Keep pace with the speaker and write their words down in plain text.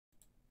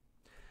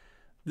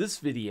This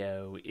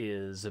video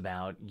is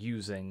about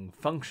using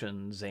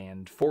functions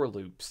and for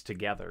loops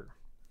together.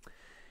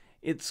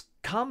 It's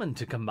common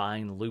to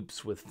combine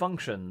loops with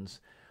functions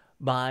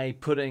by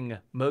putting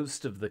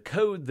most of the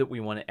code that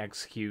we want to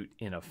execute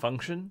in a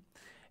function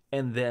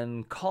and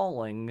then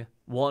calling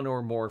one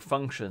or more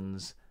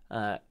functions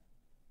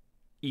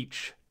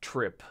each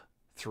trip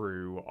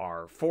through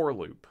our for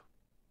loop.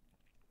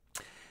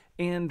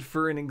 And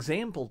for an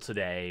example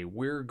today,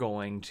 we're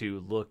going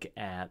to look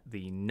at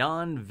the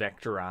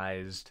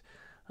non-vectorized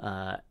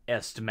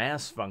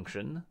est_mass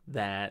function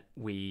that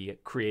we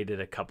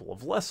created a couple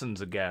of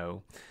lessons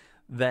ago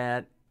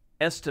that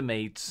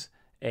estimates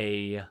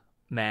a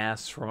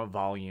mass from a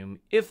volume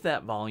if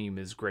that volume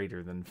is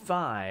greater than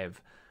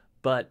 5,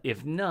 but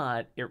if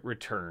not, it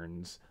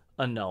returns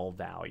a null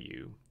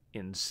value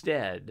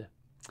instead.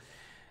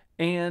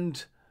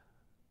 And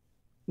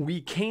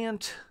we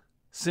can't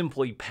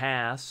simply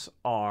pass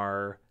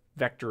our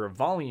vector of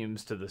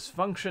volumes to this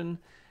function,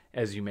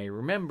 as you may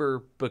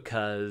remember,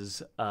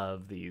 because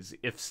of these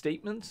if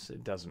statements.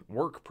 It doesn't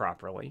work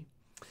properly.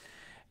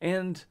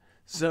 And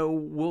so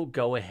we'll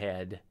go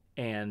ahead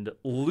and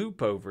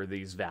loop over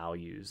these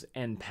values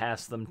and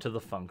pass them to the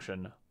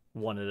function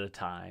one at a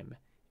time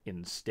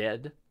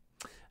instead.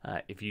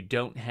 If you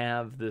don't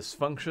have this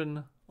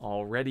function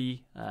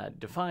already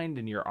defined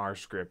in your R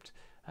script,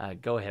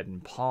 go ahead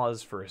and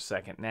pause for a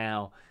second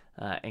now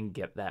and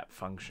get that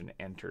function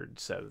entered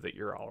so that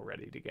you're all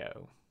ready to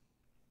go.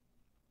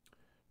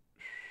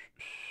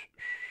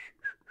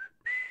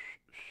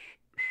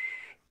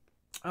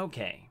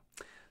 Okay,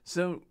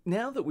 so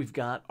now that we've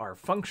got our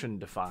function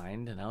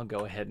defined, and I'll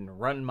go ahead and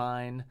run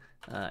mine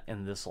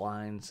in this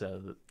line so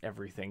that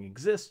everything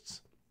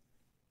exists.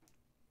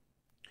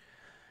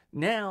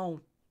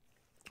 Now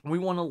we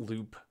want to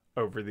loop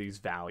over these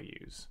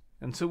values.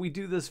 And so we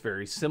do this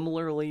very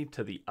similarly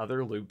to the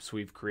other loops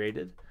we've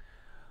created.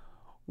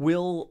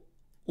 We'll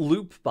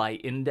loop by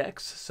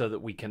index so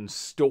that we can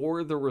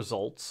store the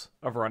results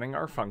of running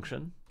our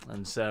function.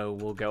 And so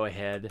we'll go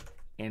ahead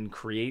and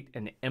create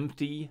an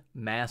empty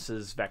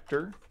masses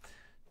vector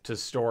to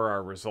store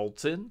our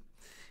results in.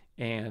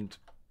 And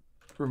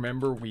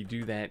remember, we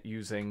do that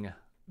using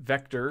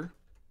vector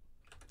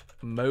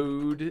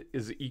mode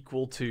is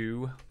equal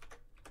to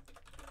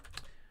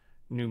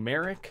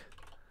numeric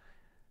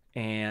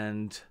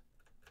and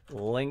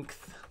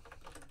length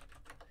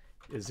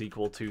is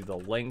equal to the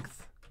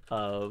length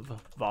of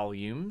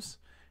volumes,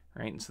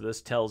 right? And so this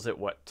tells it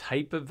what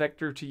type of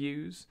vector to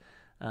use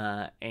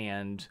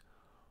and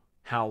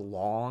how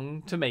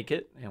long to make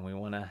it. And we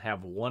want to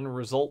have one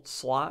result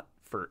slot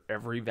for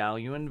every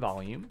value in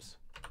volumes.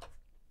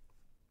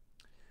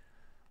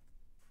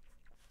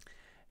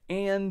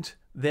 And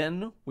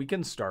then we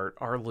can start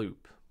our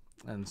loop.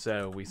 And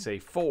so we say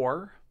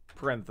for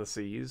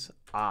parentheses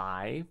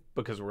I,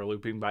 because we're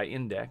looping by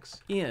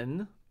index,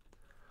 in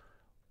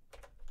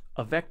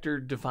a vector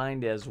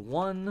defined as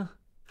 1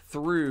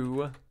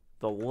 through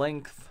the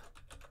length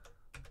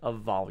of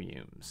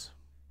volumes.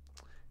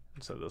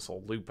 And so this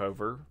will loop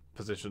over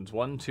positions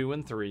 1, 2,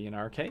 and 3 in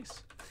our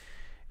case.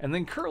 And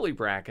then curly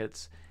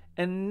brackets.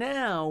 And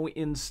now,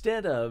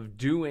 instead of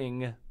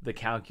doing the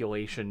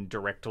calculation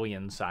directly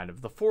inside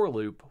of the for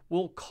loop,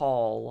 we'll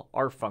call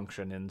our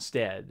function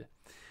instead.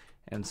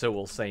 And so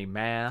we'll say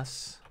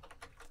mass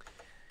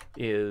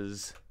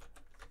is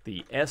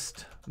the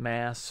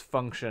est_mass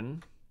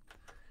function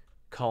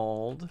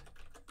called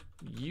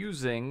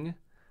using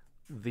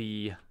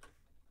the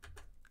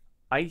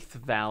ith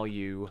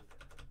value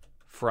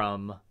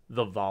from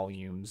the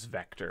volumes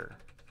vector.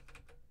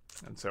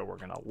 And so we're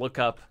going to look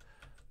up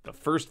the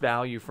first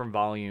value from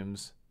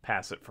volumes,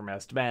 pass it from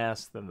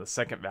est_mass, then the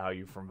second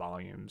value from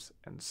volumes,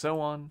 and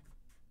so on.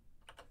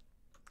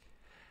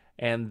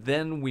 And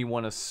then we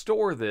want to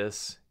store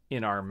this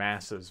in our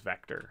masses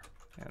vector.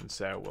 And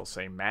so we'll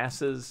say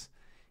masses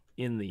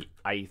in the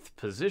ith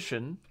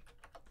position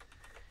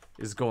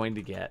is going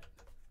to get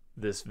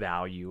this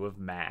value of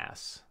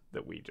mass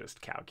that we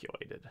just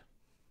calculated.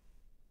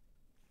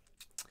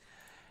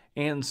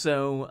 And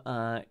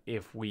so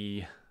if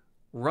we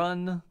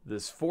run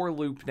this for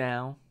loop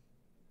now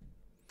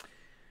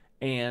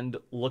and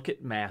look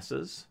at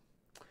masses,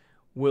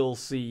 we'll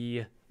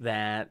see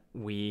that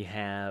we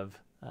have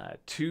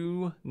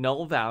two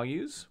null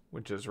values,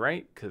 which is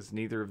right because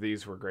neither of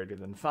these were greater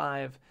than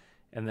 5,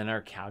 and then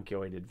our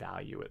calculated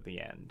value at the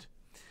end.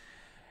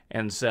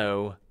 And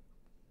so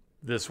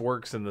this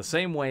works in the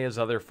same way as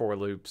other for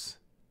loops,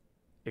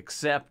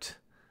 except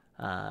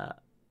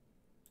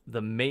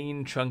the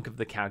main chunk of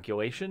the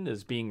calculation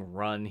is being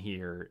run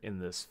here in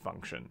this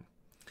function.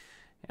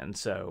 And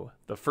so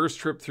the first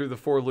trip through the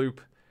for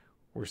loop,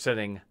 we're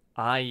setting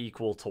I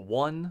equal to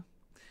 1.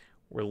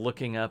 We're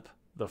looking up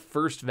the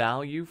first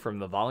value from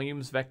the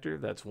volumes vector,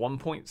 that's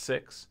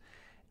 1.6,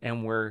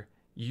 and we're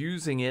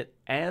using it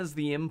as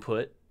the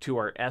input to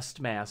our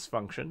est_mass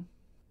function.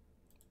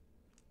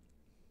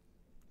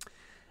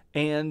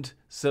 And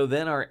so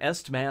then our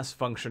est_mass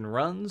function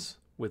runs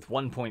with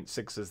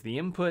 1.6 as the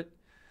input.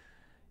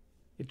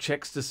 It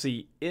checks to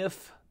see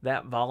if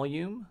that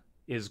volume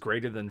is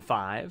greater than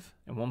 5,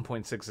 and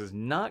 1.6 is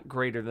not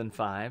greater than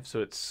 5,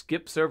 so it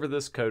skips over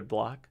this code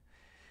block.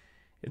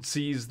 It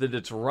sees that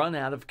it's run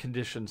out of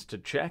conditions to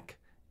check,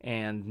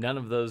 and none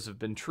of those have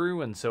been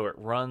true, and so it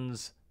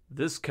runs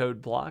this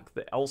code block,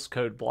 the else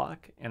code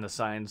block, and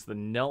assigns the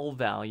null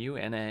value,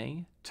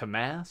 NA, to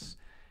mass,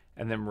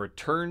 and then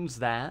returns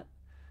that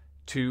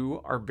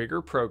to our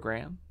bigger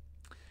program.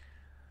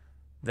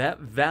 That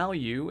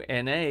value,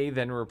 NA,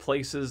 then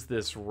replaces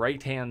this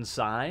right-hand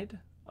side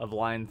of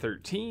line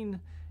 13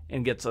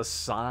 and gets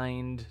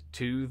assigned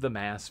to the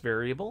mass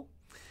variable.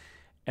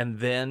 And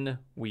then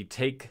we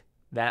take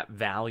that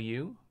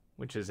value,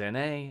 which is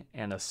NA,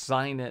 and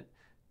assign it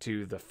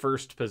to the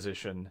first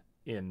position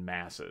in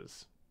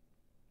masses.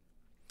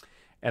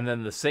 And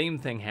then the same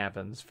thing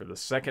happens for the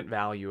second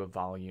value of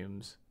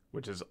volumes,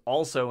 which is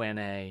also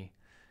NA,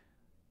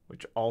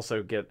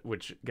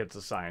 which gets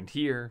assigned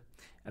here.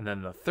 And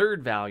then the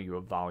third value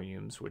of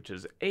volumes, which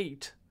is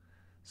 8.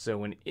 So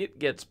when it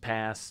gets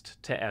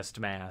passed to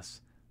estmass,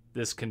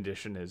 this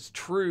condition is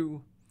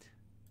true.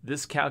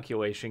 This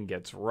calculation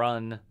gets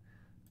run.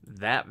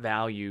 That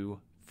value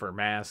for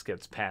mass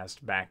gets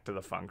passed back to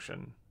the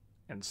function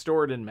and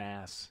stored in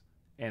mass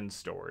and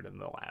stored in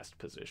the last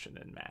position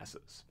in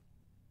masses.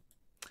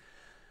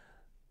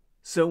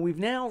 So we've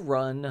now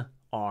run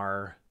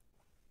our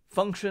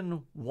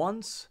function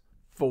once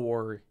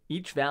for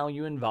each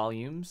value in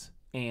volumes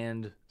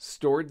and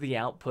stored the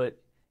output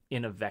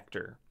in a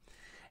vector.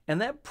 And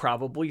that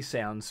probably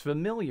sounds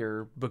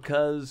familiar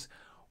because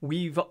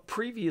we've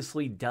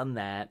previously done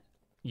that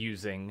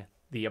using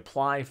the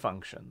apply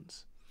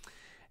functions.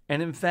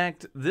 And in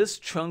fact, this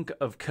chunk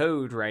of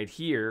code right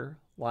here,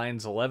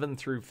 lines 11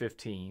 through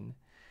 15,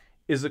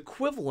 is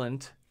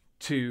equivalent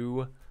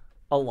to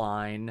a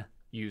line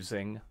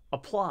using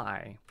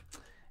apply.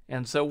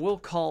 And so we'll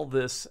call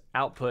this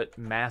output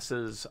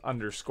masses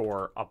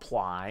underscore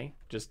apply,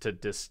 just to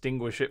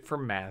distinguish it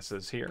from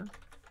masses here.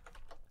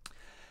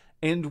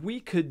 And we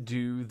could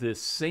do the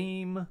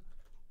same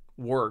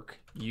work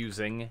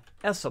using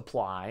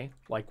sapply,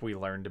 like we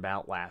learned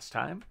about last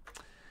time.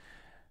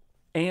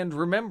 And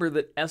remember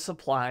that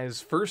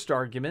sapply's first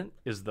argument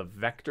is the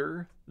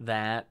vector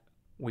that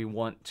we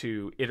want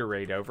to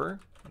iterate over.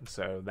 And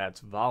so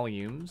that's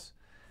volumes.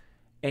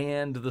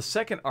 And the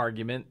second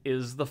argument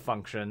is the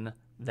function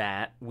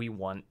that we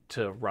want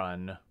to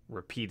run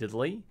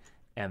repeatedly,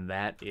 and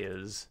that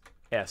is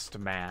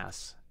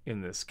estmass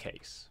in this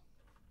case.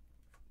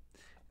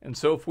 And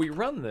so if we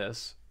run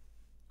this,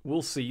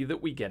 we'll see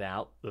that we get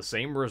out the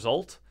same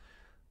result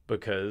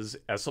because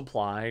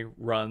sapply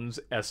runs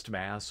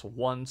estmass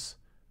once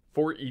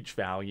for each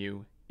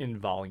value in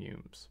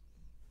volumes.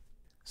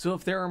 So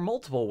if there are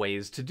multiple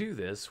ways to do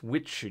this,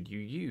 which should you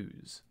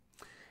use?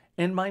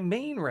 And my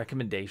main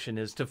recommendation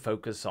is to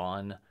focus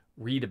on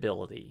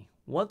readability.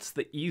 What's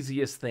the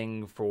easiest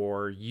thing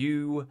for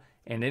you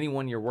and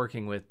anyone you're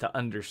working with to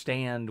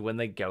understand when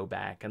they go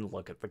back and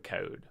look at the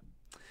code?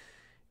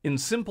 In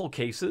simple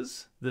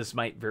cases, this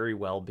might very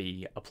well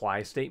be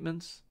apply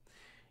statements.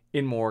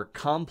 In more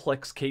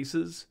complex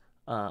cases,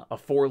 a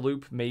for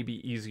loop may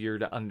be easier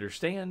to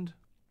understand.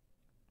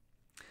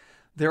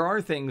 There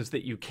are things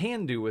that you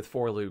can do with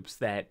for loops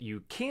that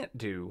you can't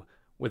do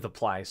with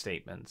apply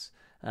statements.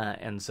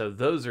 And so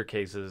those are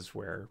cases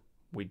where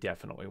we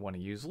definitely want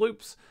to use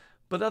loops.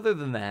 But other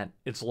than that,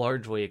 it's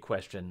largely a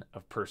question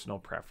of personal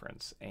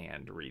preference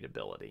and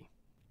readability.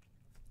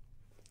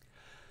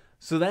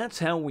 So that's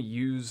how we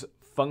use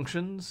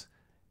functions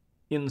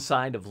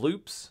inside of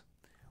loops.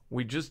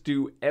 We just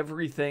do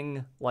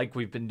everything like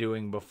we've been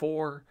doing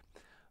before,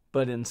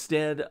 but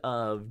instead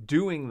of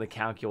doing the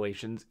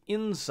calculations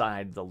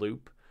inside the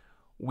loop,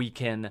 we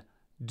can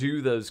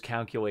do those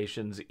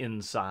calculations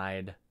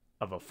inside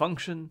of a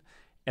function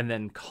and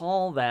then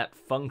call that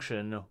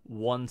function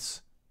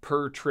once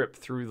per trip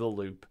through the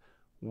loop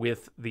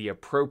with the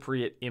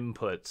appropriate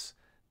inputs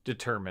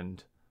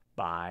determined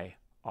by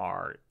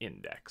our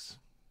index.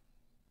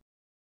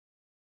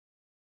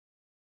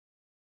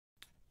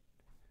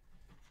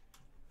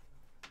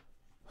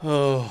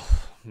 Oh,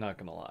 not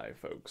gonna lie,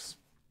 folks.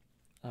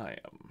 I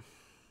am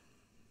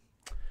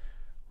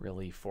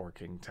really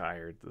forking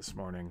tired this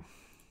morning.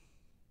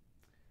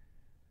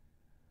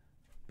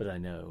 But I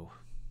know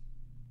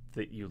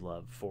that you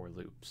love for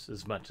loops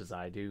as much as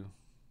I do.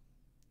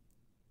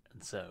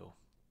 And so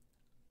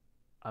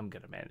I'm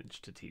going to manage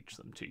to teach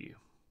them to you.